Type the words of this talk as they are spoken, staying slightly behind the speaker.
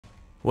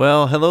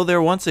Well, hello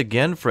there once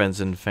again, friends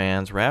and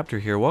fans.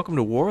 Raptor here. Welcome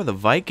to War of the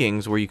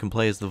Vikings, where you can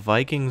play as the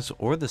Vikings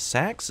or the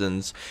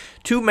Saxons.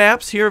 Two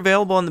maps here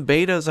available on the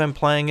beta as I'm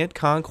playing it.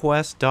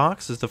 Conquest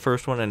Docks is the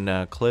first one,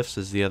 and Cliffs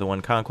is the other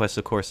one. Conquest,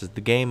 of course, is the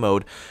game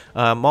mode.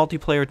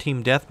 Multiplayer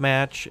team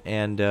deathmatch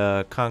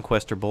and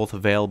Conquest are both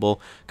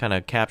available. Kind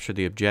of capture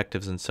the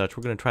objectives and such.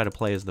 We're going to try to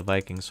play as the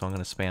Vikings, so I'm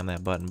going to spam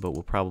that button, but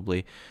we'll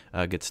probably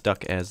get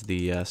stuck as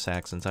the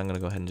Saxons. I'm going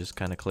to go ahead and just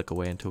kind of click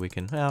away until we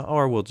can,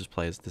 or we'll just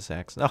play as the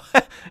Saxons.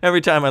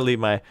 Every time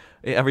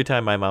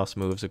my mouse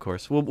moves, of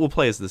course, we'll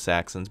play as the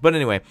Saxons. But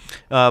anyway,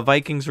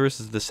 Vikings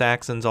versus the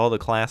Saxons. All the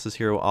classes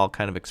here I'll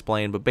kind of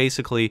explain. But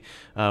basically,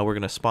 we're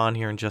gonna spawn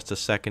here in just a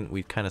second.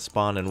 We kind of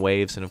spawn in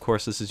waves, and of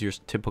course, this is your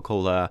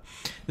typical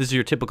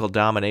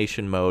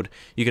domination mode.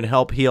 You can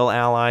help heal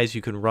allies.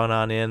 You can run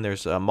on in.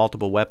 There's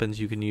multiple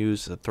weapons you can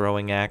use,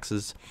 throwing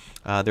axes.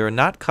 There are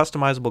not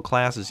customizable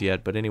classes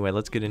yet, but anyway,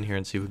 let's get in here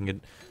and see if we can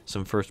get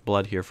some first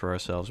blood here for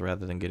ourselves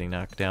rather than getting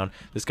knocked down.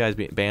 This guy's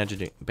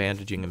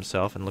bandaging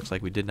himself, and looks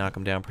like we did knock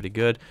him down pretty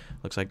good.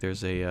 Looks like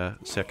there's a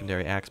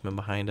secondary axeman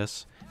behind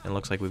us, and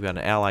looks like we've got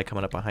an ally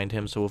coming up behind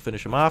him, so we'll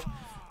finish him off.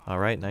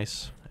 Alright,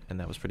 nice. And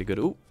that was pretty good.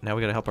 Ooh, now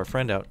we gotta help our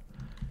friend out.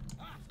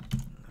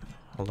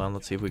 Hold on,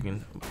 let's see if we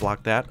can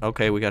block that.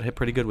 Okay, we got hit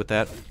pretty good with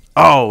that.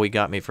 Oh, he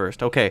got me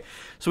first. Okay,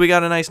 so we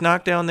got a nice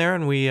knockdown there,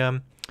 and we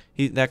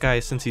that guy,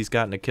 since he's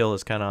gotten a kill,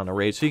 is kind of on a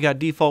rage. So you got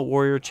default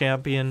warrior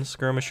champions,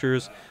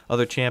 skirmishers,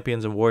 other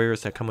champions and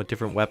warriors that come with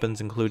different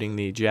weapons, including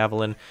the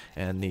javelin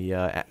and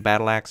the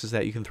battle axes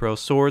that you can throw,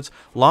 swords,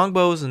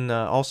 longbows, and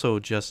also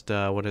just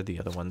what are the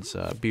other ones?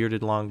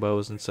 Bearded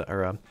longbows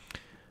and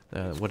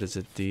what is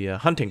it? The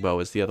hunting bow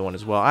is the other one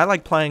as well. I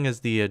like playing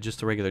as the just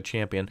the regular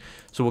champion,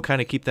 so we'll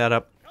kind of keep that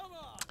up.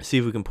 See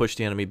if we can push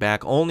the enemy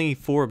back. Only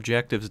 4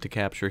 objectives to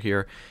capture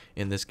here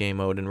in this game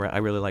mode, and I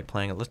really like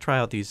playing it. Let's try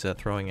out these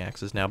throwing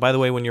axes now. By the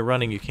way, when you're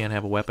running, you can't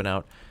have a weapon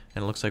out,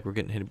 and it looks like we're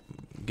getting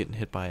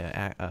hit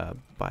by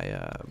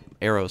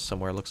arrows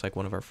somewhere. It looks like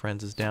one of our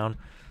friends is down.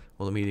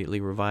 We'll immediately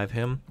revive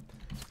him.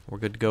 We're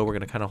good to go. We're going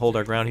to kind of hold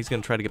our ground. He's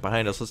going to try to get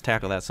behind us. Let's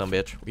tackle that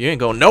sumbitch. You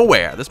ain't going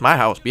nowhere. This is my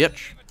house,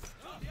 bitch.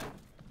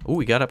 Ooh,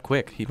 he got up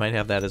quick. He might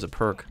have that as a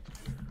perk.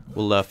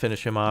 We'll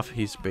finish him off.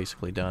 He's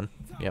basically done.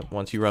 Yep,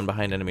 once you run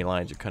behind enemy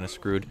lines, you're kind of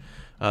screwed.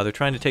 They're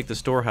trying to take the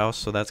storehouse,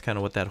 so that's kind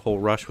of what that whole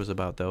rush was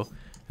about, though,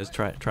 is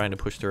trying to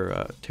push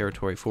their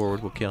territory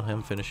forward. We'll kill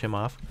him, finish him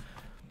off.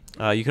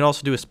 You can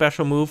also do a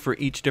special move for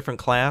each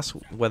different class,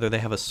 whether they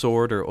have a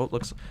sword or... Oh,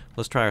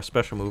 let's try our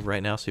special move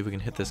right now, see if we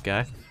can hit this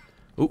guy.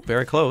 Ooh,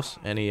 very close,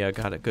 and he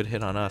got a good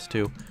hit on us,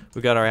 too.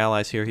 We got our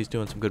allies here. He's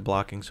doing some good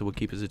blocking, so we'll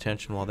keep his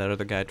attention while that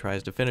other guy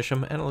tries to finish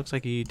him, and it looks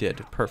like he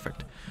did.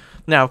 Perfect.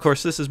 Now, of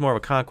course, this is more of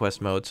a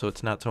conquest mode, so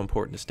it's not so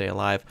important to stay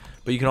alive,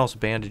 but you can also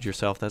bandage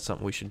yourself. That's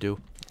something we should do.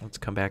 Let's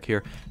come back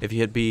here. If you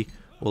hit B,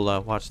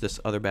 we'll watch this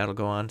other battle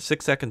go on.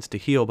 6 seconds to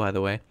heal, by the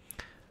way.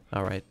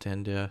 Alright,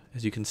 and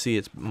as you can see,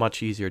 it's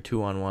much easier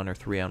 2-on-1 or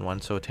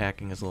 3-on-1, so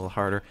attacking is a little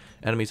harder.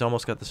 Enemy's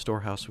almost got the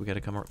storehouse, so we got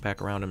to come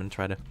back around him and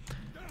try to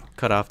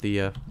cut off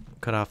the...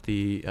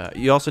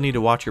 you also need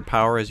to watch your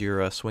power as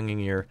you're swinging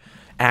your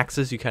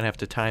axes. You kind of have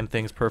to time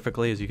things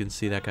perfectly. As you can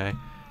see, that guy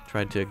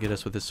tried to get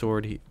us with his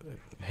sword. He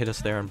hit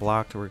us there and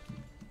blocked. We're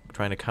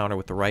trying to counter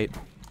with the right.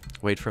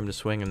 Wait for him to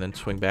swing and then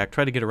swing back.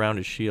 Try to get around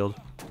his shield.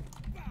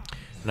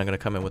 And I'm going to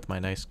come in with my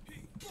nice...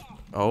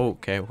 Oh,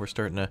 okay. We're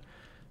starting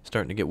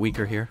to get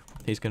weaker here.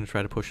 He's going to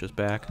try to push us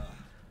back.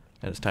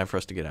 And it's time for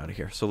us to get out of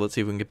here. So let's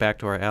see if we can get back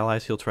to our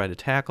allies. He'll try to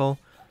tackle.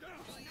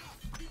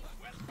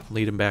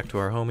 Lead him back to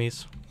our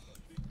homies.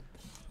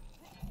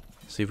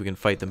 See if we can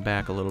fight them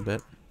back a little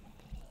bit.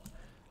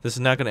 This is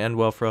not going to end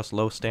well for us.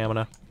 Low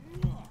stamina.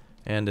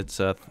 And it's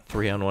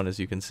 3-on-1, as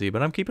you can see.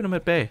 But I'm keeping them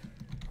at bay.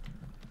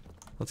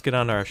 Let's get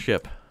on our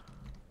ship.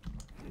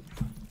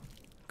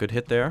 Good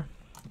hit there.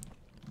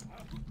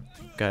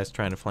 Guy's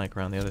trying to flank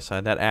around the other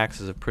side. That axe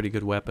is a pretty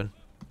good weapon.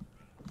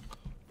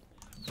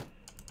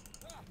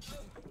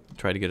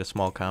 Try to get a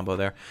small combo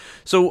there.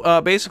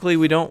 So basically,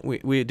 we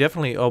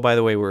definitely... Oh, by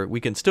the way, we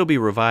can still be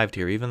revived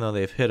here, even though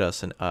they've hit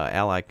us. An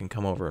ally can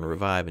come over and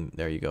revive, and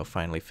there you go,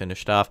 finally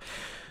finished off.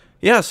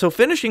 Yeah, so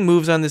finishing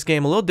moves on this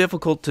game, a little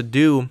difficult to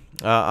do.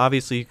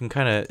 Obviously, you can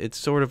kind of... It's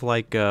sort of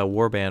like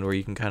Warband, where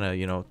you can kind of,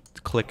 you know,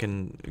 click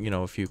and, you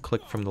know, if you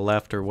click from the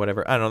left or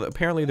whatever. I don't know.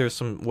 Apparently, there's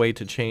some way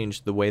to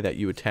change the way that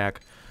you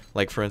attack.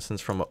 Like, for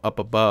instance, from up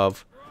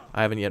above.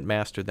 I haven't yet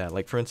mastered that.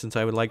 Like, for instance,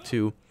 I would like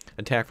to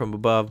attack from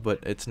above, but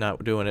it's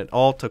not doing it.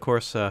 Alt, of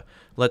course,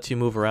 lets you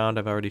move around.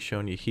 I've already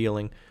shown you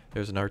healing.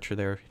 There's an archer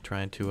there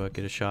trying to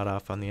get a shot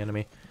off on the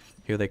enemy.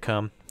 Here they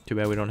come. Too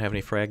bad we don't have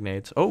any frag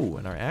nades. Oh,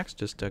 and our axe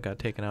just got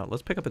taken out.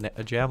 Let's pick up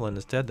a javelin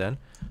instead then.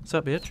 What's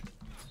up, bitch?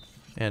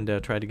 And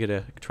try to get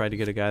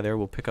a guy there.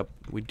 We'll pick up...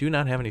 We do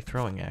not have any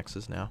throwing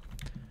axes now.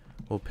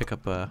 We'll pick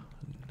up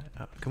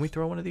can we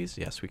throw one of these?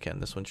 Yes, we can.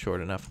 This one's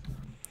short enough.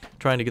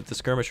 Trying to get the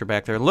skirmisher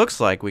back there. Looks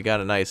like we got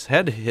a nice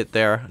head hit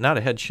there. Not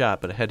a head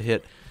shot, but a head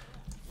hit.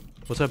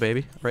 What's up,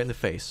 baby? Right in the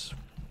face.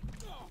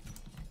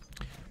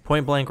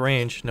 Point blank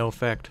range, no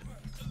effect.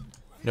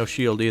 No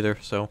shield either,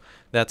 so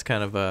that's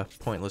kind of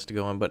pointless to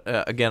go on. But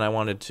again, I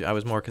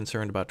was more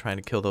concerned about trying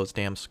to kill those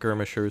damn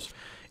skirmishers.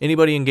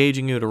 Anybody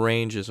engaging you at a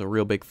range is a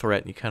real big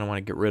threat, and you kind of want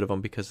to get rid of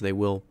them because they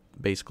will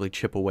basically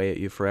chip away at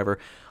you forever.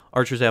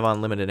 Archers have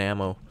unlimited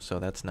ammo, so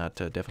that's not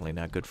definitely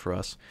not good for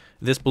us.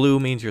 This blue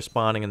means you're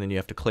spawning, and then you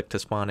have to click to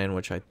spawn in,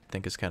 which I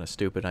think is kind of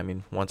stupid. I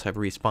mean, once I've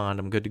respawned,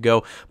 I'm good to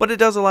go. But it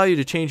does allow you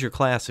to change your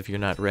class if you're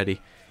not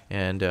ready.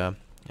 And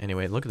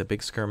anyway, look at the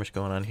big skirmish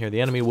going on here. The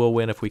enemy will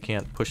win if we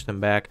can't push them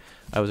back.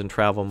 I was in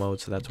travel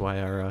mode, so that's why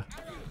our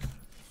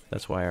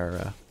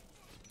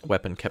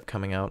weapon kept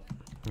coming out.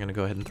 I'm gonna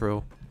go ahead and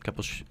throw a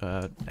couple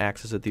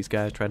axes at these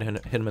guys. Try to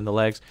hit them in the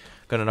legs.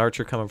 Got an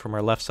archer coming from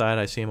our left side.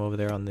 I see him over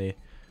there on the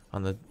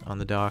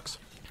docks.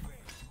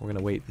 We're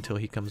gonna wait until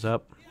he comes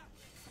up,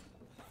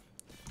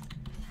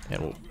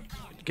 and we'll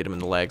get him in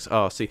the legs.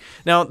 Oh, see,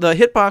 now the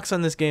hitbox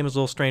on this game is a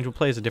little strange. We'll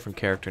play as a different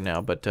character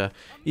now, but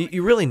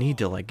you really need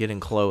to like get in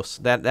close.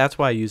 That's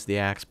why I use the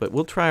axe. But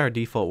we'll try our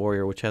default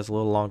warrior, which has a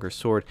little longer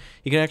sword.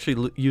 You can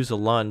actually use a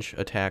lunge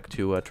attack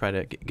to try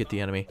to get the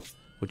enemy,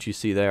 which you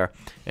see there,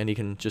 and you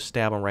can just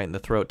stab him right in the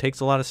throat. Takes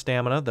a lot of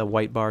stamina. The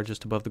white bar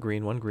just above the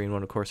green one. Green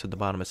one, of course, at the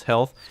bottom is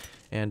health.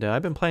 And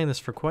I've been playing this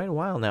for quite a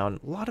while now, and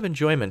a lot of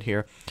enjoyment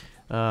here.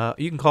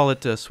 You can call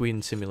it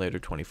Sweden Simulator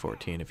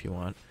 2014 if you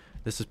want.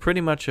 This is pretty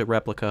much a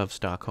replica of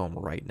Stockholm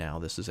right now.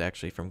 This is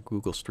actually from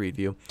Google Street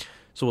View.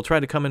 So we'll try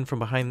to come in from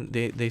behind.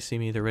 They see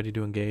me. They're ready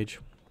to engage.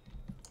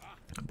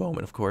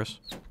 Bowman, of course.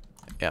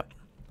 Yep.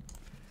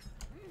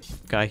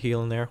 Guy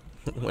healing there.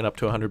 Went up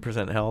to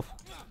 100% health.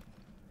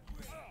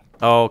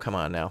 Oh, come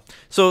on now.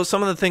 So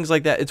some of the things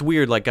like that, it's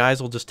weird. Like,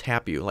 guys will just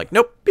tap you. Like,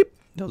 nope, beep.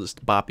 They'll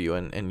just bop you,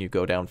 and you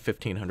go down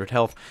 1,500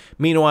 health.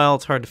 Meanwhile,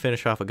 it's hard to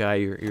finish off a guy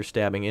you're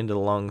stabbing into the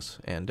lungs,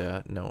 and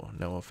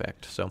no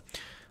effect. So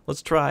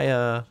let's try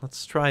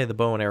the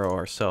bow and arrow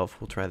ourselves.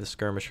 We'll try the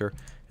skirmisher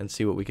and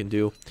see what we can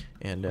do,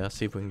 and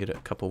see if we can get a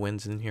couple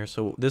wins in here.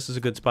 So this is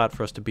a good spot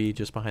for us to be,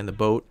 just behind the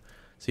boat.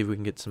 See if we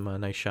can get some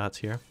nice shots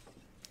here.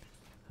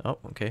 Oh,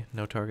 okay,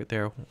 no target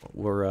there.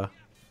 We'll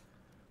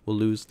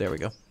lose. There we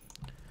go.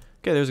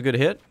 Okay, there's a good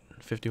hit.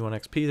 51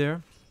 XP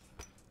there.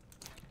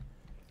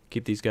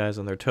 Keep these guys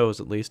on their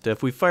toes at least.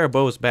 If we fire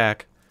bows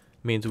back,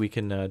 it means we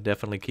can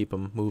definitely keep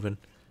them moving,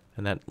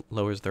 and that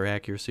lowers their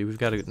accuracy. We've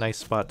got a nice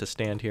spot to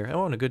stand here.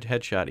 Oh, and a good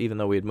headshot, even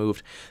though we had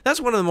moved. That's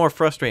one of the more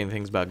frustrating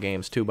things about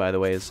games, too, by the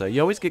way, is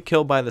you always get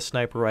killed by the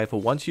sniper rifle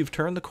once you've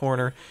turned the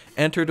corner,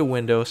 entered a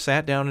window,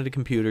 sat down at a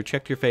computer,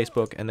 checked your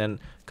Facebook, and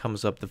then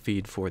comes up the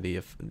feed for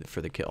the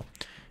kill.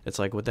 It's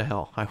like, what the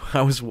hell?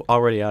 I was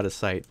already out of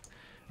sight.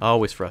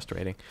 Always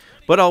frustrating,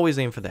 but always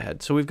aim for the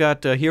head. So we've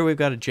got here we've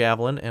got a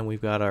javelin, and we've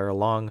got our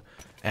long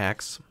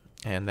axe,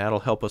 and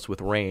that'll help us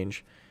with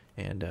range.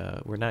 And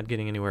we're not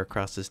getting anywhere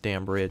across this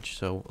damn bridge,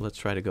 so let's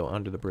try to go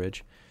under the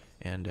bridge.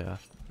 And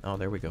oh,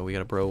 there we go. We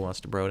got a bro who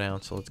wants to bro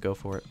down, so let's go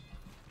for it.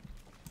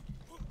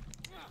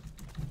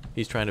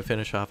 He's trying to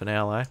finish off an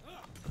ally.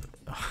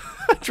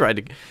 I tried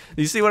to.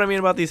 You see what I mean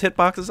about these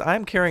hitboxes?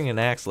 I'm carrying an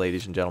axe,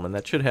 ladies and gentlemen.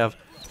 That should have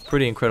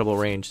pretty incredible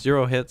range.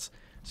 0 hits.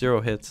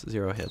 0 hits,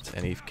 0 hits,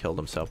 and he killed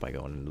himself by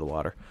going into the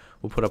water.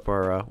 We'll put up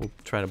our, we'll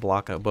try to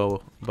block a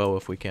bow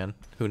if we can.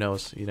 Who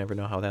knows? You never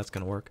know how that's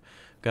going to work.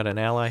 Got an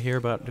ally here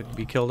about to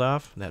be killed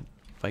off. That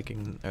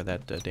Viking, or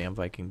that damn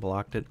Viking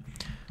blocked it.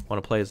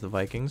 Want to play as the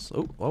Vikings.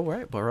 Oh, all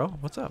right, Burrow,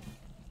 what's up?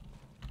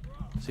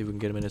 See if we can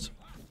get him in his...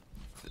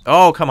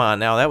 Oh, come on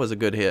now, that was a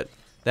good hit.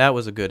 That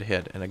was a good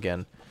hit, and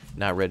again,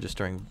 not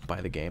registering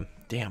by the game.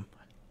 Damn.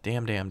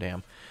 Damn, damn,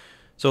 damn.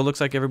 So it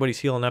looks like everybody's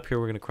healing up here.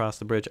 We're going to cross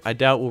the bridge. I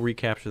doubt we'll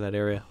recapture that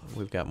area.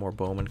 We've got more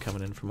bowmen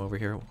coming in from over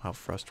here. How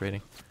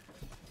frustrating.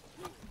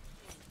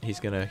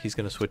 He's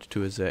gonna switch to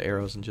his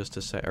arrows in just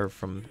a sec, or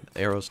from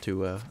arrows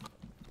to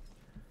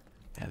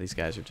yeah, these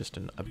guys are just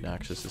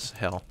obnoxious as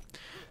hell.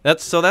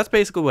 That's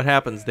basically what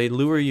happens. They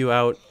lure you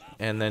out,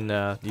 and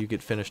then you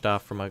get finished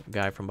off from a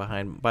guy from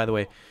behind. By the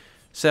way,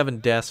 7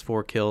 deaths,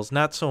 4 kills.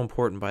 Not so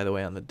important, by the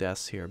way, on the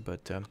deaths here,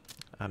 but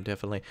I'm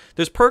definitely...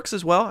 There's perks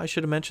as well. I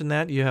should have mentioned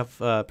that. You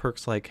have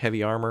perks like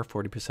Heavy Armor,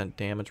 40%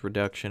 damage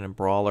reduction, and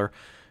Brawler.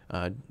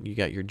 You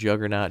got your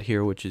Juggernaut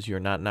here, which is you're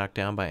not knocked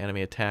down by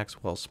enemy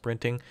attacks while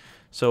sprinting.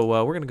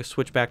 So we're going to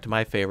switch back to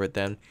my favorite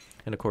then.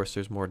 And, of course,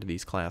 there's more to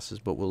these classes.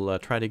 But we'll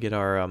try to get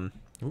our... Ooh,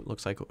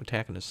 looks like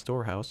attacking a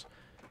storehouse.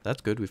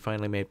 That's good. We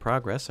finally made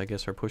progress. I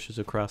guess our pushes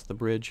across the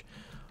bridge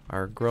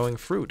are growing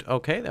fruit.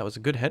 Okay, that was a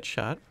good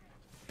headshot.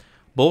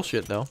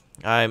 Bullshit, though.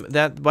 By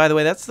the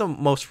way, that's the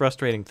most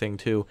frustrating thing,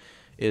 too.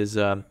 Is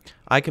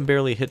I can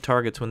barely hit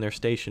targets when they're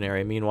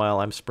stationary.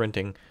 Meanwhile, I'm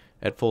sprinting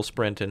at full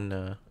sprint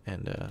and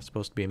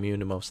supposed to be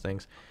immune to most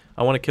things.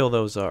 I want to kill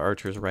those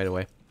archers right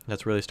away.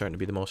 That's really starting to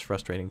be the most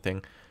frustrating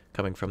thing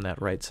coming from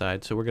that right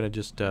side. So we're going to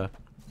just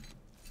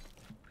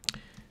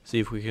see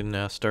if we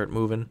can start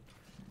moving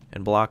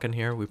and blocking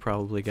here. We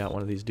probably got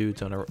one of these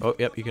dudes on our... Oh,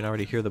 yep, you can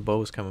already hear the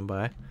bows coming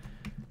by.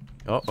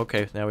 Oh,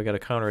 okay, now we got a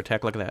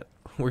counterattack. Look at that.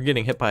 We're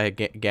getting hit by a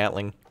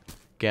Gatling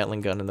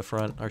gun in the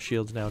front. Our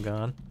shield's now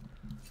gone.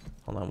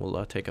 Hold on,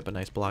 we'll take up a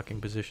nice blocking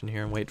position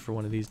here and wait for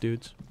one of these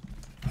dudes.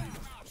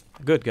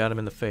 Good, got him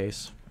in the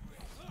face.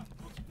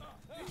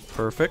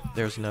 Perfect.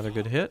 There's another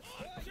good hit.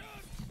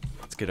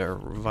 Let's get our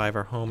revive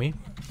our homie.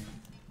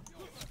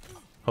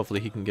 Hopefully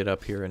he can get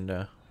up here and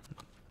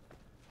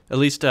at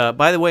least,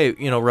 by the way,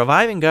 you know,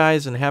 reviving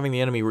guys and having the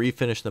enemy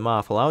refinish them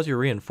off allows your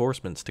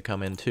reinforcements to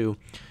come in too.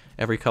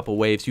 Every couple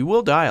waves, you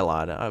will die a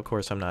lot. Of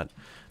course, I'm not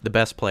the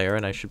best player,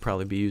 and I should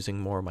probably be using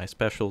more of my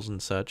specials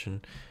and such.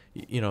 And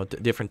you know,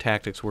 different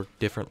tactics work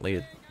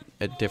differently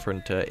at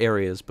different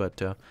areas.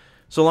 But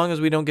so long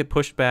as we don't get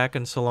pushed back,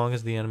 and so long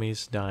as the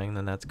enemy's dying,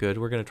 then that's good.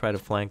 We're going to try to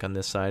flank on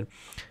this side.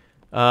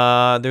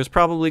 There's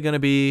probably going to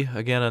be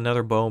again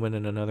another bowman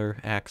and another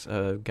axe,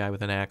 guy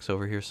with an axe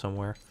over here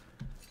somewhere.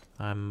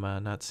 I'm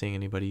not seeing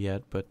anybody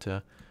yet, but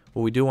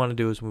what we do want to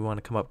do is we want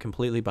to come up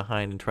completely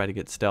behind and try to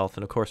get stealth.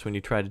 And of course, when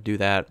you try to do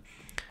that,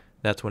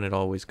 that's when it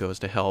always goes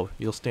to hell.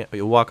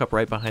 You'll walk up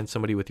right behind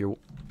somebody with your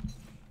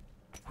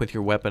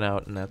weapon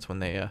out, and that's when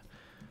they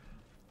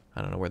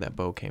I don't know where that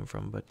bow came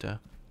from, but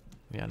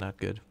yeah, not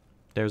good.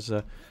 There's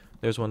one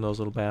of those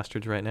little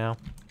bastards right now,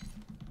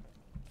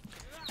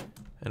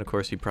 and of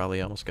course he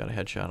probably almost got a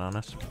headshot on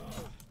us.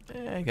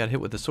 He got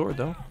hit with the sword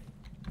though.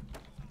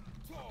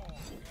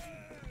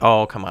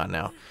 Oh, come on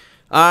now.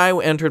 I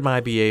entered my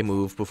BA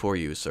move before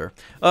you, sir.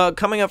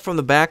 Coming up from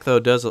the back, though,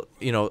 does,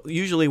 you know,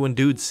 usually when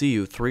dudes see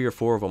you, 3 or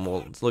 4 of them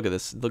will, look at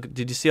this. Look,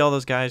 did you see all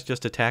those guys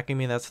just attacking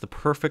me? That's the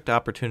perfect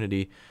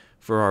opportunity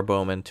for our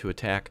bowmen to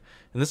attack.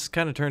 And this has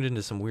kind of turned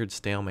into some weird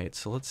stalemate.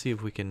 So let's see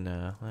if we can,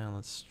 well,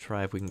 let's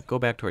try if we can go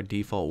back to our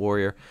default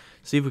warrior.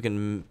 See if we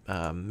can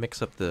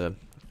mix up the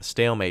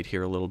stalemate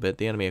here a little bit.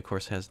 The enemy, of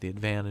course, has the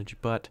advantage,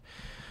 but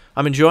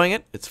I'm enjoying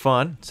it. It's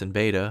fun. It's in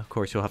beta. Of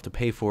course, you'll have to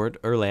pay for it.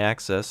 Early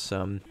access.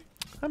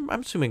 I'm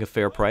assuming a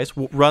fair price.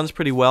 Runs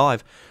pretty well.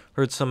 I've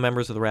heard some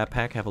members of the Rat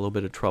Pack have a little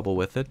bit of trouble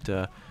with it.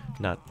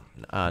 Not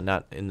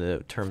in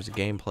the terms of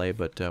gameplay,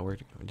 but we're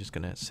just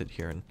gonna sit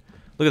here and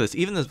look at this.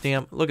 Even this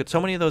damn look at so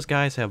many of those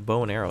guys have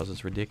bow and arrows.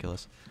 It's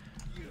ridiculous.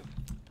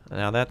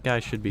 Now that guy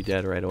should be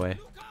dead right away.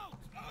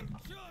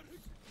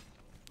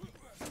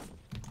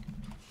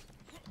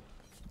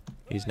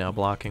 He's now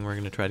blocking. We're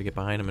gonna try to get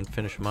behind him and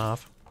finish him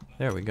off.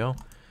 There we go.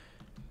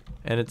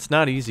 And it's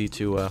not easy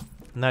to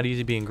not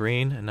easy being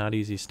green, and not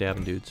easy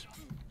stabbing dudes.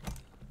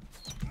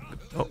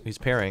 Oh, he's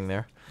parrying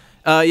there.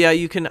 Yeah,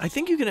 you can. I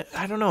think you can.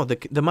 I don't know.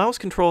 The mouse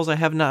controls I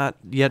have not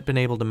yet been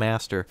able to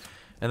master,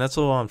 and that's a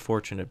little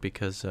unfortunate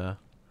because.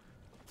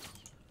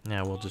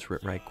 Yeah, we'll just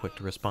right quick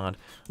to respond.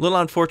 A little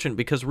unfortunate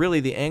because really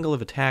the angle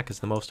of attack is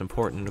the most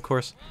important. And of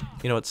course,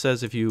 you know, it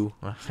says if you.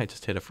 Well, I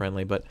just hit a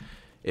friendly, but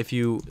if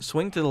you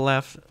swing to the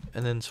left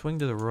and then swing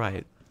to the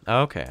right.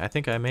 Okay, I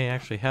think I may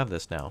actually have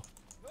this now.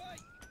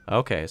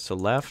 Okay, so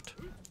left.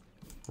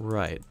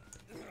 Right.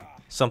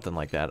 Something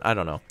like that. I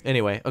don't know.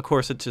 Anyway, of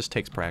course, it just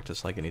takes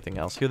practice like anything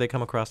else. Here they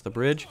come across the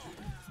bridge.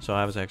 So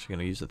I was actually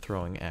going to use the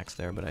throwing axe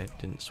there, but I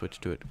didn't switch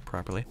to it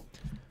properly.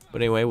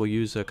 But anyway, we'll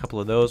use a couple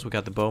of those. We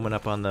got the bowman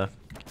up on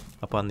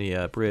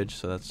the bridge,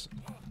 so that's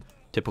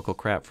typical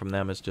crap from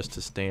them, is just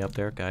to stay up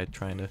there. Guy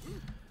trying to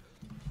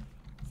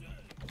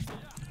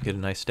get a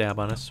nice stab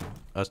on us.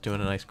 Us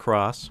doing a nice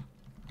cross.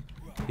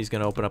 He's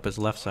going to open up his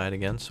left side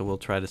again, so we'll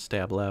try to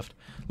stab left.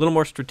 A little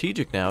more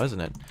strategic now,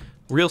 isn't it?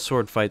 Real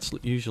sword fights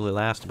usually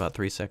last about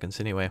 3 seconds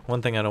anyway.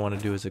 One thing I don't want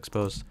to do is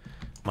expose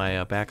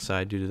my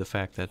backside due to the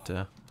fact that,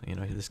 you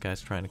know, this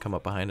guy's trying to come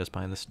up behind us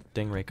behind the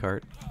stingray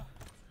cart.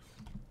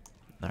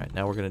 Alright,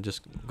 now we're going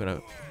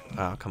to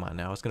oh, come on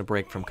now. I was going to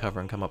break from cover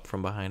and come up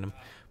from behind him.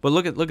 But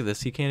look at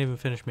this. He can't even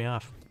finish me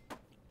off.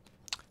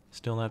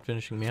 Still not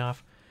finishing me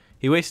off.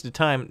 He wasted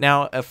time.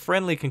 Now, a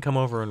friendly can come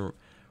over and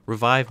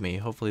revive me.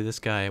 Hopefully this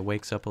guy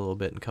wakes up a little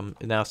bit and come.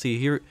 Now, see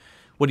here,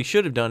 what he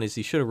should have done is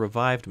he should have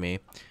revived me.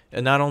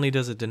 And not only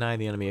does it deny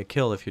the enemy a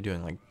kill if you're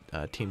doing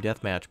like team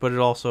deathmatch, but it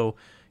also,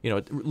 you know,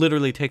 it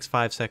literally takes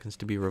 5 seconds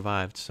to be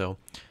revived. So,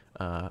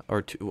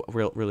 or two,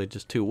 really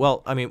just 2.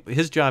 Well, I mean,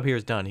 his job here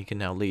is done. He can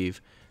now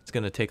leave. It's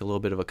going to take a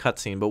little bit of a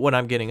cutscene, but when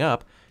I'm getting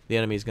up, the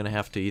enemy is going to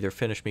have to either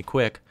finish me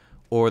quick,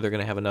 or they're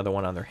going to have another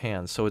one on their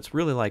hands. So it's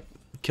really like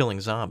killing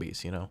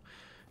zombies, you know.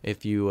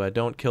 If you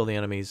don't kill the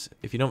enemies,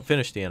 if you don't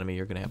finish the enemy,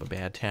 you're going to have a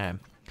bad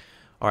time.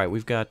 All right,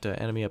 we've got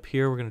enemy up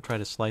here. We're going to try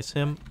to slice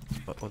him.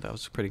 Oh, that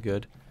was pretty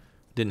good.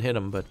 Didn't hit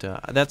him, but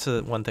that's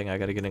one thing I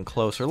got to get in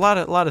closer. A lot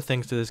of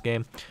things to this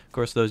game. Of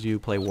course, those of you who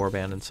play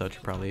Warband and such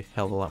are probably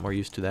hell of a lot more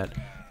used to that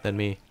than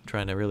me,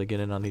 trying to really get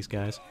in on these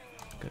guys.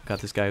 Got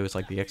this guy who's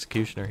like the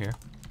executioner here.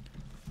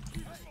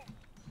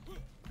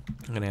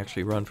 I'm going to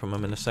actually run from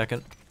him in a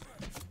second.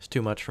 It's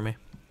too much for me.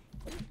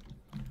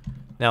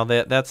 Now,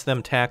 that's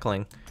them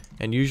tackling.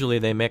 And usually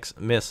they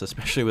miss,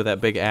 especially with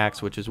that big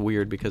axe, which is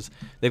weird because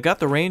they've got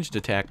the ranged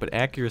attack, but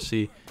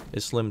accuracy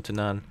is slim to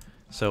none.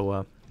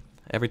 So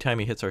every time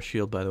he hits our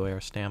shield, by the way,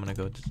 our stamina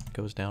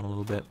goes down a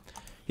little bit.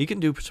 He can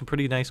do some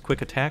pretty nice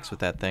quick attacks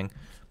with that thing,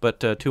 but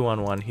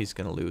 2-on-1, he's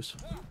going to lose.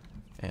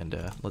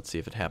 And let's see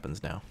if it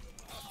happens now.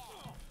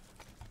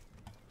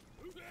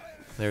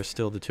 There's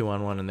still the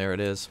 2-on-1, and there it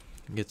is.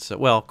 gets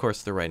well, of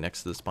course they're right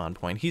next to the spawn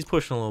point. He's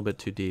pushing a little bit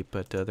too deep,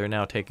 but they're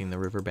now taking the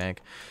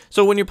riverbank.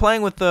 So when you're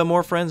playing with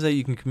more friends that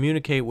you can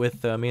communicate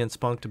with, me and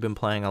Spunked have been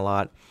playing a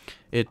lot.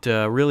 It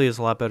really is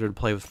a lot better to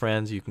play with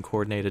friends. You can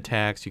coordinate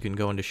attacks, you can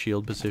go into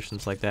shield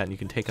positions like that, and you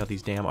can take out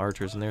these damn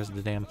archers. And there's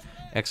the damn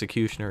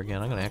executioner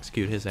again. I'm gonna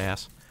execute his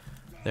ass.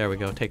 There we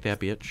go. Take that,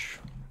 bitch.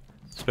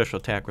 Special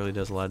attack really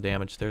does a lot of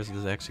damage. There's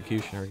his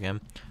executioner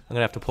again. I'm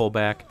gonna have to pull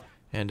back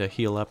and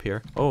heal up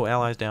here. Oh,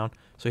 allies down.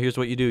 So here's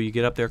what you do. You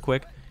get up there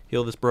quick,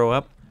 heal this bro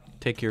up,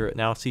 take your...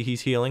 Now, see,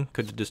 he's healing.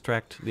 Could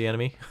distract the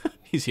enemy.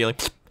 He's healing.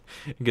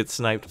 Get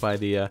sniped by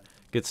the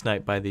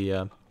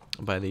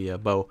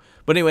bow.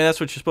 But anyway, that's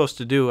what you're supposed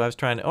to do. I was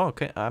trying to... Oh,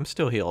 okay. I'm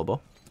still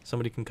healable.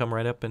 Somebody can come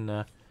right up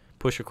and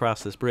push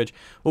across this bridge.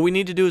 What we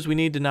need to do is we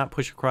need to not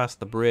push across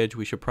the bridge.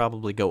 We should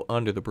probably go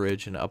under the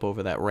bridge and up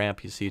over that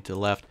ramp you see to the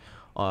left.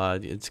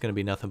 It's going to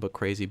be nothing but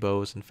crazy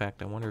bows. In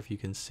fact, I wonder if you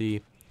can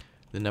see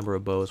the number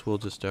of bows. We'll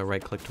just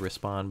right-click to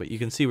respond, but you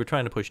can see we're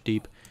trying to push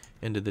deep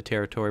into the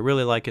territory.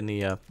 Really liking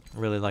the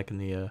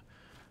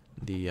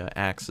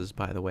axes,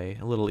 by the way.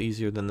 A little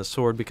easier than the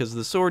sword, because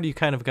the sword you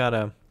kind of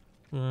gotta.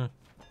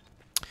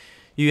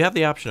 You have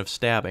the option of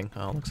stabbing.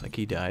 Oh, looks like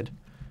he died.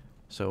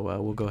 So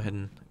we'll go ahead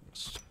and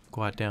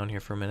squat down here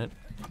for a minute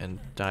and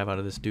dive out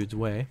of this dude's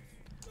way.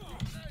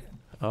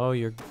 Oh,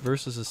 you're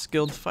versus a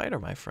skilled fighter,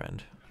 my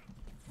friend.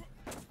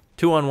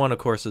 2-on-1, of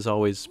course, is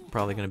always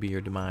probably going to be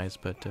your demise,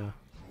 but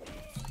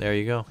there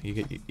you go. You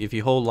get, if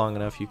you hold long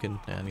enough, you can...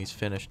 And he's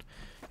finished.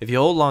 If you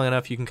hold long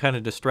enough, you can kind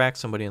of distract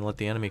somebody and let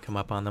the enemy come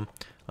up on them.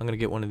 I'm going to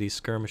get one of these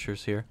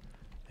skirmishers here,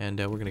 and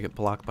we're going to get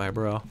blocked by a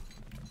bro.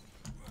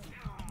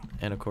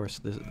 And of course,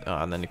 this,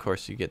 and then of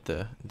course you get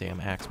the damn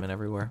axemen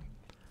everywhere.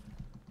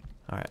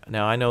 Alright,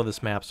 now I know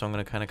this map, so I'm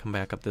going to kind of come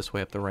back up this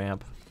way, up the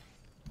ramp.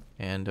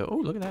 And, oh,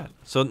 look at that.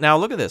 So now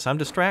look at this. I'm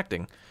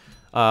distracting.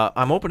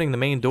 I'm opening the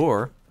main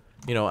door.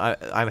 You know,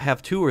 I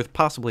have 2 or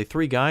possibly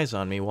 3 guys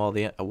on me while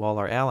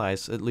our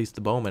allies, at least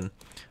the bowmen,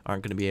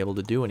 aren't going to be able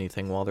to do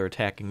anything while they're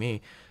attacking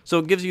me. So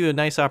it gives you a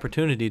nice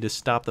opportunity to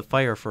stop the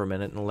fire for a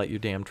minute and let your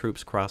damn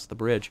troops cross the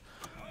bridge.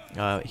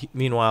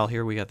 Meanwhile,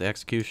 here we got the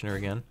executioner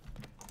again.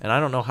 And I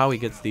don't know how he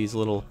gets these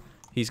little...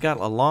 He's got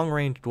a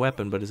long-ranged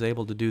weapon, but is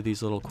able to do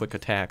these little quick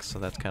attacks, so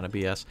that's kind of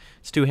BS.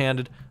 It's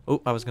two-handed.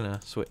 Oh, I was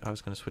gonna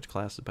switch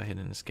classes by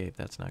hitting escape.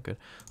 That's not good.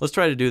 Let's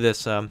try to do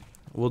this.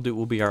 We'll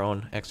be our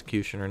own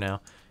executioner now,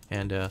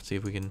 and see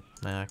if we can.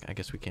 I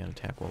guess we can't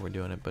attack while we're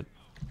doing it, but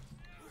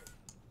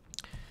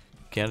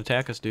can't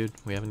attack us, dude.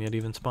 We haven't yet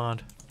even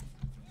spawned.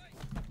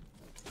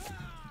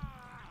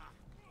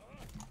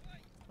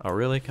 Oh,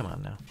 really? Come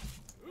on now.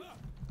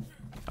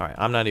 Alright,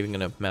 I'm not even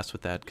going to mess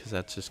with that because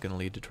that's just going to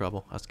lead to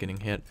trouble, us getting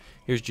hit.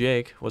 Here's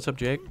Jake. What's up,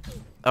 Jake?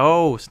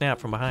 Oh, snap,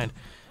 from behind.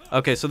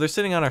 Okay, so they're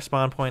sitting on our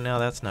spawn point now.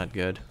 That's not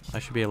good. I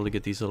should be able to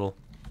get these little...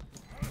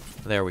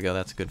 There we go.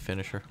 That's a good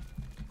finisher.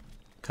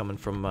 Coming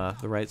from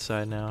the right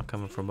side now.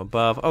 Coming from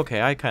above.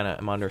 Okay, I kind of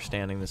am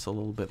understanding this a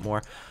little bit more.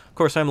 Of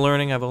course, I'm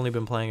learning. I've only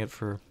been playing it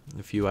for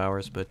a few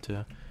hours, but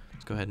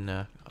let's go ahead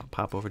and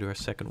pop over to our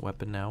second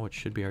weapon now, which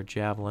should be our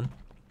javelin.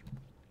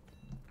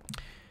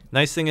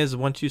 Nice thing is,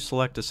 once you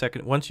select a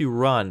second, once you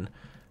run,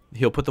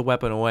 he'll put the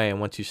weapon away, and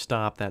once you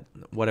stop, that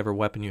whatever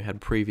weapon you had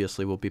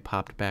previously will be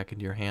popped back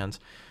into your hands.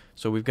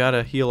 So we've got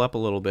to heal up a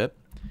little bit,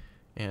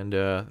 and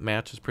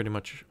match is pretty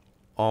much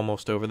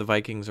almost over. The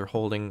Vikings are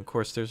holding. Of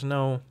course, there's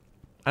no...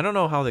 I don't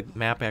know how the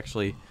map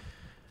actually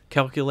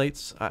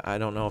calculates. I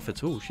don't know if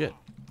it's... Oh, shit.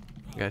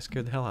 You guys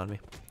scared the hell out of me.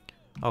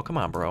 Oh, come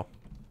on, bro.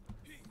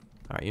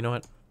 Alright, you know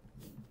what?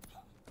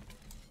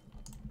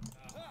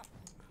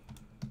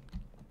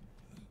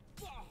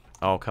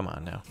 Oh, come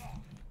on now.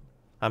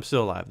 I'm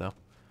still alive, though.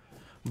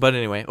 But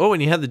anyway. Oh,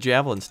 and you had the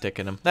javelin stick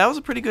in him. That was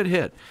a pretty good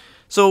hit.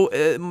 So,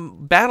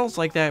 battles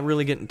like that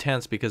really get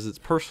intense because it's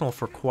personal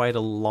for quite a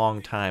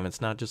long time.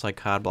 It's not just like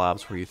COD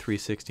Blobs where you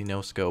 360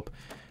 no-scope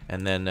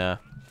and then... a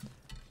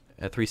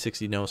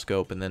 360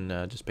 no-scope and then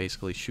just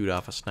basically shoot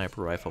off a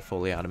sniper rifle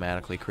fully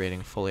automatically, creating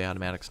a fully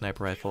automatic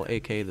sniper rifle,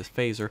 aka this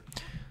phaser.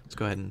 Let's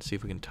go ahead and see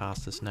if we can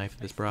toss this knife at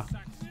this bro.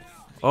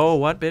 Oh,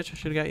 what, bitch? I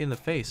should have got you in the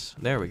face.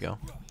 There we go.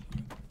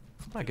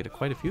 I get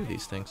quite a few of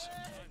these things.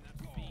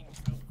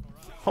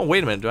 Oh,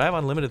 wait a minute. Do I have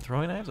unlimited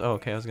throwing knives? Oh,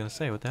 okay. I was going to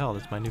say, what the hell?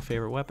 That's my new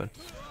favorite weapon.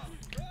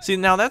 See,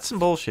 now that's some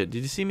bullshit.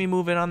 Did you see me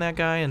move in on that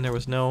guy and there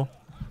was no...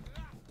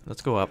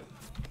 Let's go up.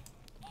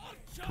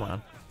 Come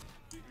on.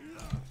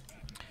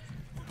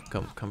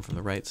 Come from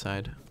the right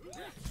side.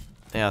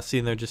 Yeah, see,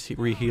 they're just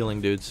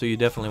re-healing dudes, so you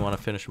definitely want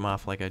to finish them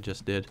off like I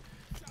just did.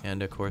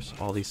 And, of course,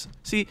 all these...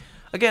 See...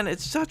 Again,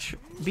 it's such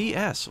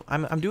BS.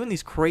 I'm doing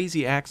these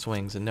crazy axe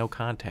swings and no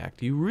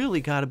contact. You really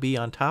got to be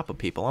on top of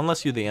people,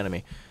 unless you're the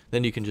enemy.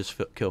 Then you can just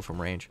kill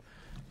from range.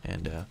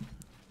 And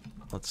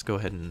let's go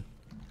ahead and...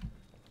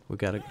 We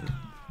got a...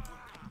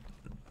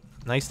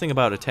 Nice thing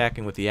about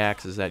attacking with the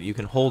axe is that you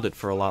can hold it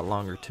for a lot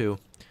longer, too.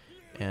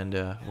 And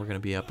we're going to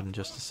be up in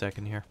just a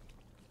second here.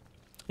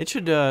 It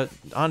should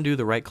undo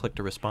the right click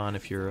to respawn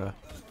if you're...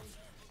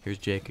 Here's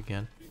Jake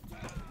again.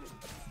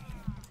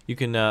 You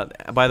can,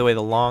 by the way,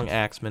 the long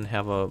axemen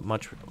have a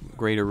much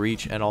greater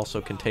reach and also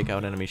can take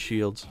out enemy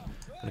shields.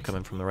 I'm gonna come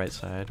in from the right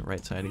side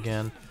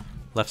again,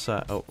 left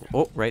side.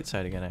 Oh, right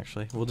side again.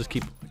 Actually, we'll just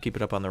keep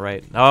it up on the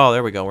right. Oh,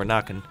 there we go. We're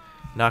knocking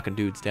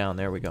dudes down.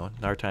 There we go.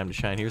 Our time to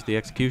shine. Here's the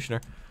executioner,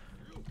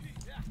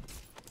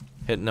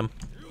 hitting them.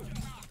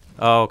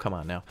 Oh, come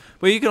on now.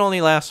 But you can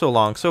only last so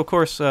long. So of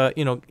course,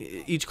 you know,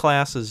 each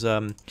class is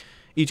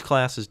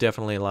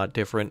definitely a lot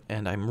different,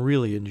 and I'm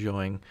really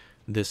enjoying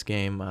this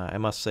game. I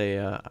must say,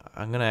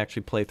 I'm gonna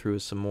actually play through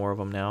some more of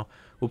them now.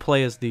 We'll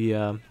play as the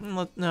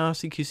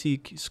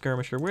CQC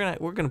skirmisher.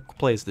 We're gonna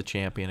play as the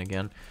champion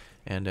again,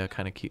 and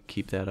kind of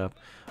keep that up.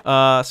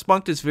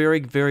 Spunked is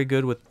very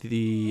good with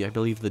I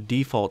believe the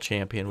default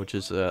champion, which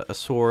is a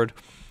sword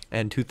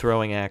and 2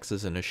 throwing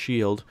axes and a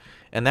shield,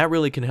 and that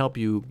really can help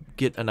you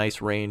get a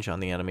nice range on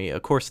the enemy.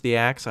 Of course, the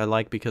axe I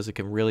like because it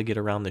can really get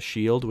around the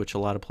shield, which a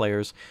lot of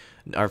players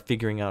are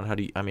figuring out how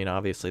to. I mean,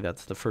 obviously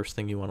that's the first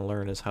thing you want to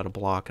learn is how to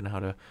block and how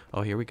to.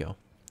 Oh, here we go.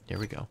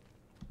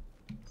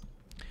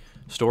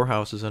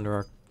 Storehouse is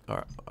under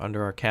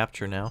our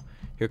capture now.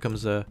 Here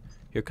comes the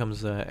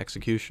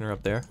executioner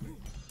up there,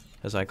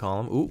 as I call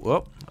him. Ooh,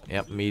 whoop.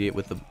 Yep, immediate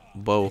with the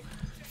bow,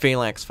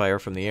 phalanx fire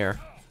from the air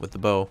with the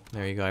bow.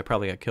 There you go. I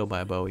probably got killed by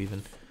a bow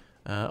even.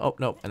 Oh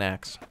no, an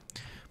axe.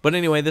 But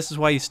anyway, this is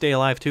why you stay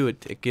alive too.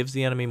 It gives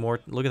the enemy more.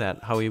 Look at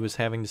that, how he was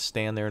having to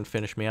stand there and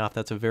finish me off.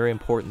 That's a very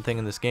important thing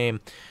in this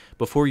game.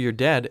 Before you're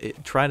dead,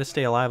 try to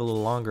stay alive a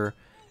little longer,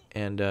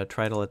 and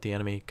try to let the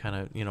enemy kind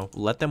of, you know,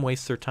 let them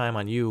waste their time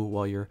on you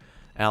while your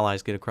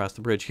allies get across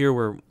the bridge. Here,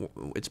 where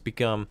it's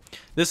become,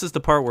 this is the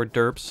part where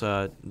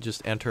derps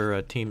just enter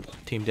a team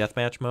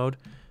deathmatch mode,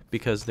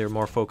 because they're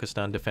more focused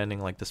on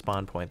defending like the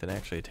spawn point than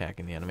actually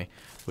attacking the enemy,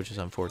 which is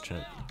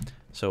unfortunate.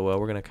 So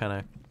we're gonna kind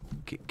of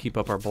keep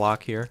up our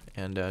block here,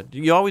 and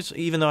you always,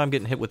 even though I'm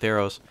getting hit with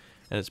arrows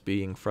and it's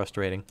being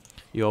frustrating,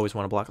 you always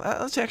want to block.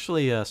 Let's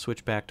actually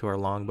switch back to our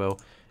longbow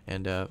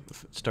and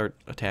start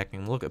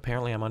attacking. Look,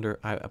 apparently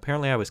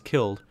apparently I was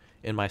killed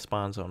in my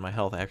spawn zone. My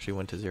health actually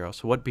went to 0.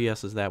 So what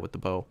BS is that with the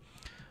bow?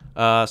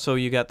 So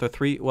you got the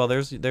 3. Well,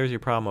 there's your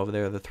problem over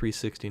there. The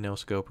 360 no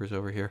scopers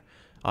over here.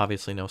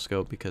 Obviously no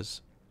scope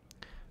because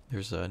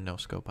there's no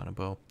scope on a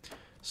bow.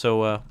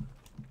 So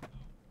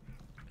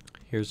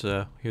here's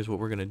what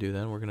we're gonna do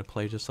then. We're gonna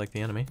play just like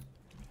the enemy.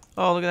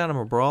 Oh, look at that! I'm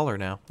a brawler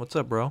now. What's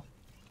up, bro?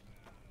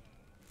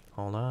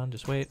 Hold on,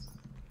 just wait.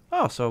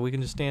 Oh, so we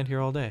can just stand here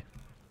all day.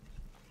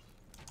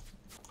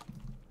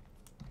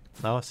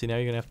 Oh, see, now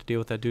you're gonna have to deal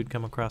with that dude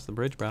coming across the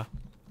bridge, bro. All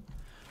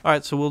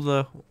right, so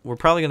we're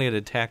probably gonna get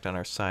attacked on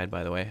our side,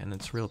 by the way, and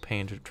it's a real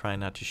pain to try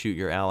not to shoot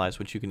your allies,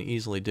 which you can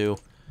easily do.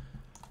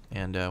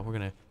 And we're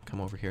gonna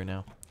come over here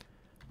now.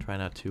 Try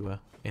not to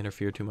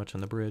interfere too much on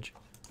the bridge.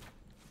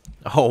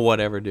 Oh,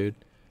 whatever, dude.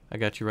 I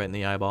got you right in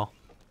the eyeball.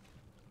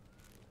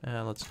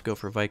 Let's go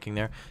for Viking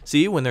there.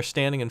 See, when they're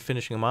standing and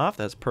finishing them off,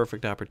 that's a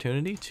perfect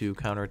opportunity to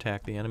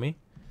counterattack the enemy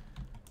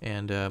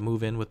and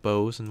move in with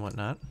bows and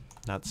whatnot.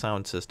 Not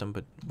sound system,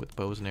 but with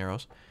bows and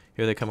arrows.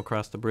 Here they come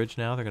across the bridge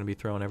now. They're going to be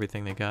throwing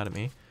everything they got at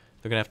me.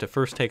 They're going to have to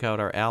first take out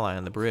our ally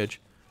on the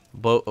bridge.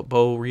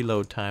 Bow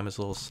reload time is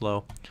a little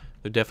slow.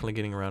 They're definitely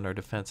getting around our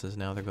defenses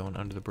now. They're going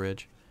under the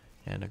bridge.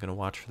 And I'm going to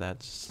watch for that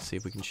to see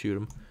if we can shoot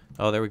him.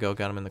 Oh, there we go.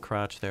 Got him in the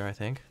crotch there, I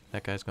think.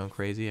 That guy's going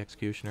crazy.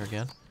 Executioner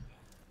again.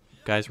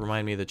 Guys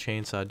remind me of the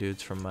chainsaw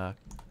dudes from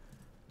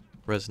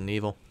Resident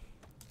Evil.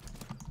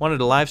 Wanted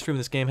to live stream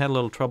this game. Had a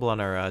little trouble on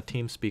our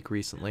TeamSpeak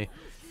recently.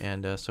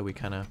 And so we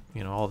kind of,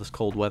 you know, all this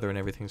cold weather and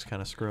everything's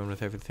kind of screwing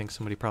with everything.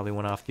 Somebody probably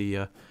went off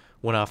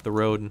the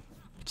road and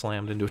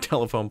slammed into a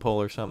telephone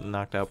pole or something,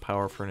 knocked out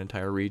power for an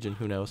entire region.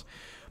 Who knows?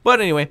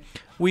 But anyway,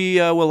 we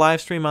will live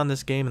stream on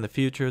this game in the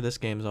future. This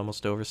game is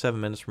almost over. 7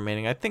 minutes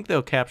remaining. I think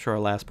they'll capture our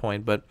last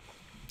point, but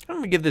I'm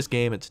going to give this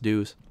game its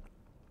dues.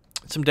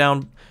 Some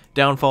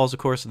downfalls, of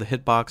course. The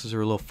hitboxes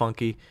are a little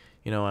funky.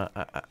 You know,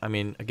 I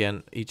mean,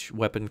 again, each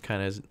weapon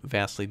kind of is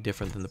vastly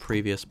different than the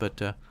previous,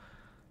 but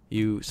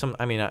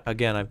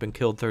again, I've been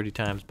killed 30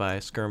 times by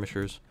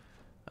skirmishers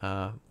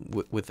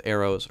with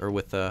arrows, or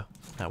with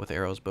not with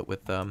arrows, but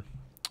with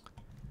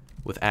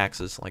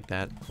axes like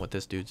that. What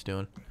this dude's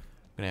doing.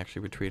 I'm gonna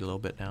actually retreat a little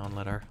bit now and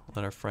let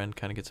our friend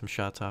kind of get some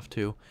shots off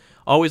too.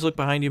 Always look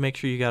behind you. Make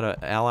sure you got an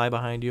ally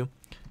behind you,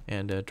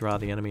 and draw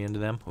the enemy into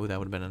them. Oh, that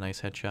would have been a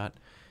nice headshot.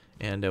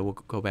 And we'll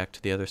go back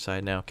to the other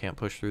side now. Can't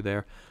push through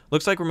there.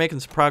 Looks like we're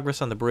making some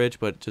progress on the bridge,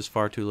 but just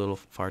far too little,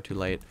 far too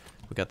late.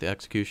 We got the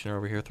executioner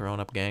over here throwing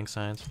up gang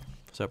signs.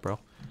 What's up, bro?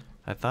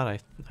 I thought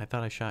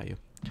I shot you.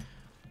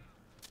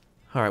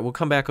 All right, we'll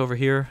come back over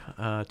here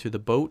to the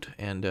boat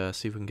and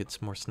see if we can get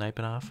some more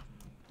sniping off.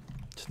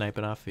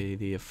 Sniping off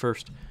the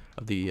first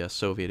of the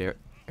Soviet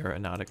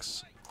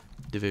aeronautics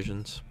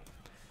divisions.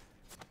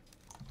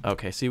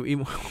 Okay, see,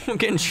 we're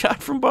getting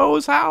shot from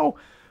bows. How?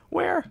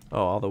 Where?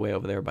 Oh, all the way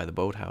over there by the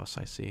boathouse,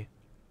 I see.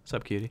 What's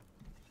up, cutie?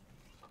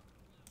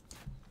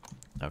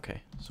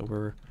 Okay, so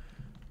we're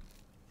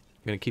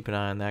going to keep an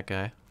eye on that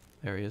guy.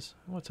 There he is.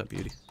 What's up,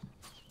 beauty?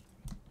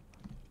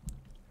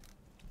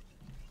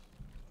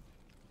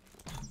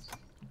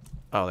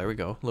 Oh, there we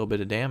go. A little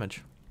bit of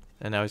damage.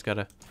 And now he's got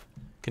to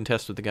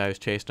contest with the guy who's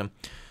chased him.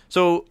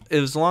 So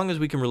as long as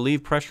we can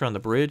relieve pressure on the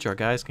bridge, our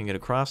guys can get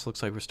across.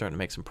 Looks like we're starting to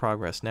make some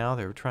progress now.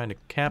 They were trying to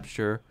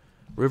capture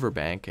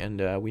Riverbank,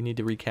 and we need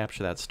to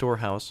recapture that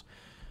storehouse.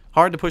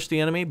 Hard to push the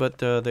enemy,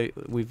 but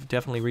we've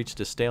definitely reached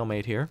a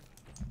stalemate here.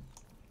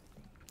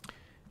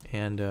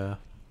 And I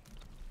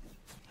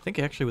think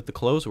actually with the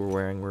clothes we're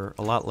wearing, we're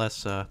a lot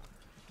less...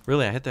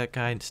 really, I hit that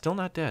guy and still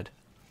not dead.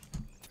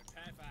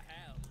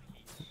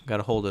 Got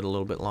to hold it a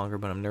little bit longer,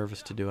 but I'm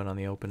nervous to do it on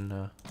the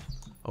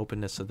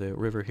openness of the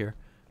river here.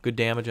 Good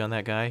damage on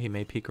that guy. He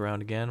may peek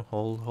around again.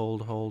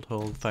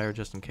 Hold. Fire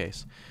just in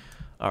case.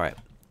 Alright.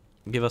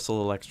 Give us a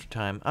little extra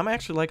time. I'm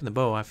actually liking the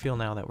bow. I feel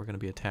now that we're going to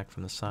be attacked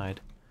from the side.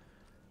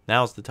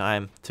 Now's the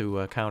time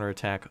to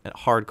counterattack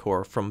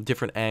hardcore from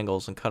different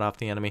angles and cut off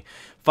the enemy.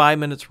 5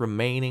 minutes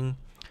remaining.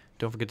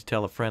 Don't forget to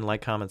tell a friend,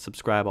 like, comment,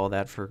 subscribe, all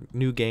that for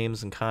new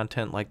games and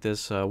content like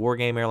this.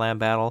 Wargame Airland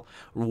Battle,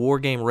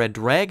 Wargame Red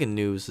Dragon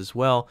news as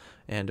well,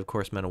 and of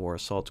course Men of War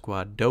Assault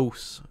Squad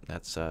DOS.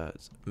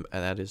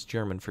 That is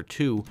German for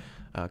 2,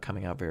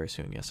 coming out very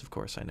soon. Yes, of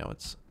course. I know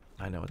it's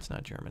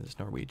not German. It's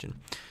Norwegian.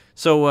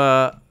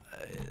 So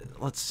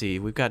let's see.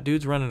 We've got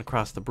dudes running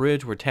across the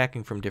bridge. We're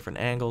attacking from different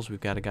angles. We've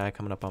got a guy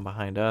coming up on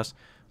behind us.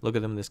 Look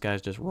at him. This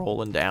guy's just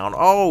rolling down.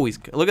 Oh,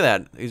 look at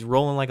that. He's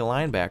rolling like a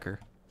linebacker.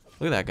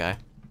 Look at that guy.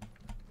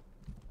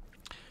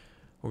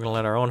 We're gonna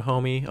let our own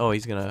homie. Oh,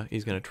 he's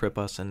gonna trip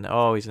us, and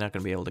oh, he's not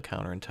gonna be able to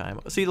counter in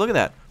time. See, look at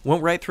that.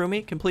 Went right through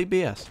me. Complete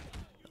BS.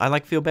 I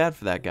feel bad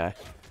for that guy,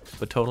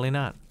 but totally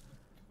not.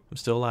 I'm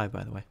still alive,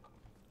 by the way.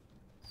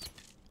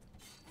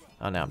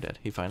 Oh, now I'm dead.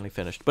 He finally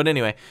finished. But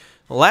anyway,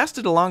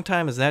 lasted a long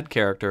time as that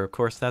character. Of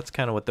course, that's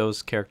kind of what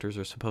those characters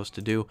are supposed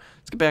to do.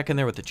 Let's get back in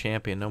there with the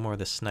champion. No more of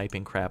this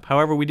sniping crap.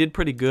 However, we did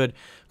pretty good.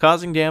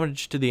 Causing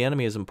damage to the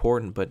enemy is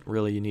important, but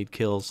really you need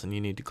kills and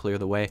you need to clear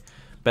the way.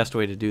 Best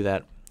way to do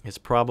that is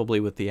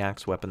probably with the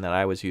axe weapon that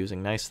I was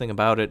using. Nice thing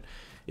about it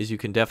is you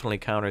can definitely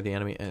counter the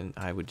enemy, and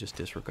I would just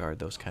disregard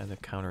those kind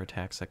of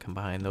counterattacks that come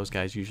behind. Those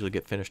guys usually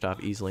get finished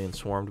off easily and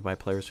swarmed by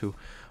players who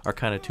are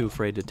kind of too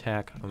afraid to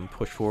attack and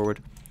push forward.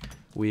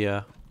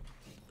 Okay.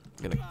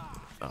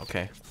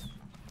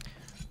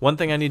 One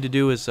thing I need to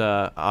do is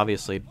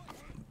obviously,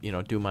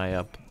 do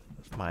my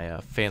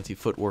fancy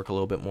footwork a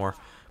little bit more.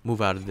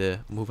 Move out of the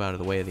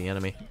way of the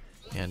enemy,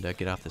 and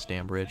get off this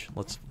damn bridge.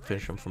 Let's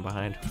finish them from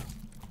behind.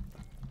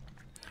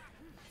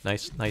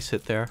 Nice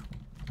hit there.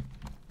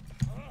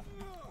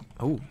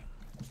 Oh,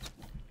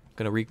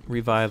 gonna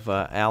revive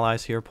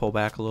allies here. Pull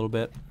back a little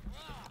bit.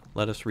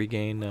 Let us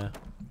regain the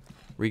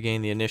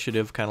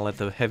initiative. Kind of let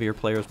the heavier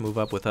players move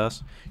up with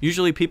us.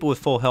 Usually, people with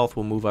full health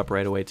will move up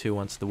right away too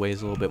once the way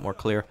is a little bit more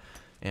clear.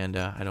 And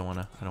I don't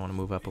wanna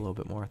move up a little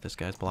bit more. This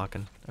guy's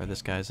blocking, or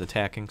this guy's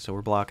attacking, so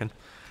we're blocking.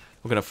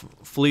 We're gonna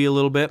flee a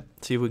little bit.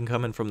 See if we can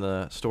come in from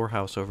the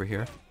storehouse over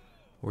here.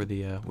 Where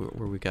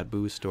we got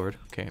booze stored.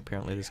 Okay,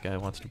 apparently this guy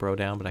wants to bro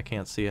down, but I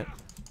can't see it.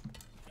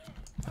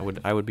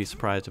 I would be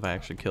surprised if I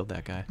actually killed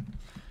that guy.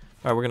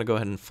 All right, we're gonna go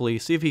ahead and flee.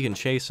 See if he can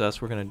chase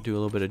us. We're gonna do a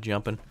little bit of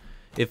jumping.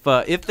 If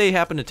they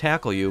happen to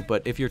tackle you,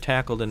 but if you're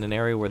tackled in an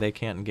area where they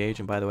can't engage,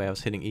 and by the way, I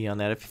was hitting E on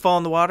that. If you fall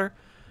in the water,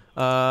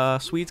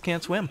 Swedes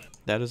can't swim.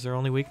 That is their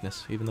only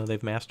weakness, even though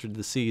they've mastered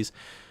the seas.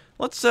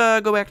 Let's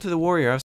go back to the warrior.